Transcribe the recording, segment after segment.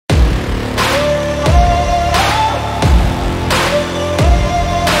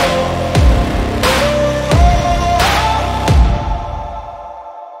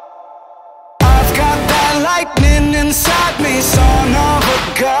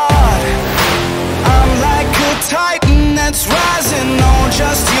that's rising, oh,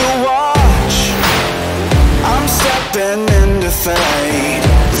 just you watch. I'm stepping into fate.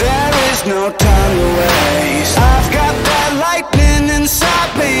 There is no time to waste. I've got that lightning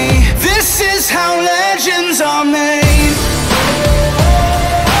inside me. This is how legends are made.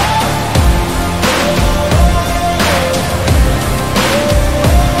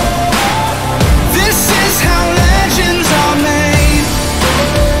 This is how legends are made.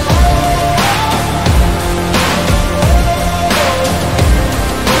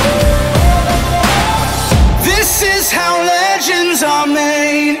 This is how legends are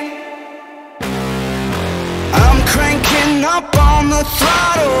made. I'm cranking up on the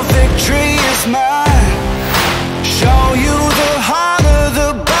throttle, victory is mine. Show you the harder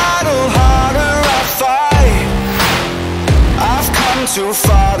the battle, harder I fight. I've come too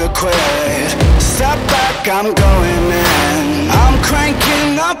far to quit. Step back, I'm going in. I'm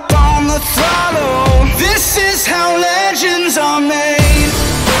cranking up on the throttle. This is how legends are made.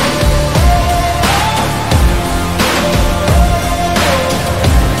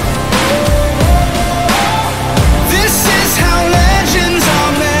 This is how legends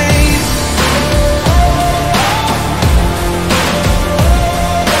are made.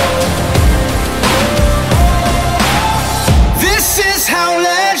 This is how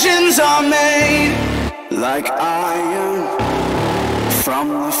legends are made. Like iron from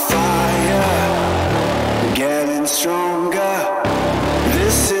the fire, getting strong.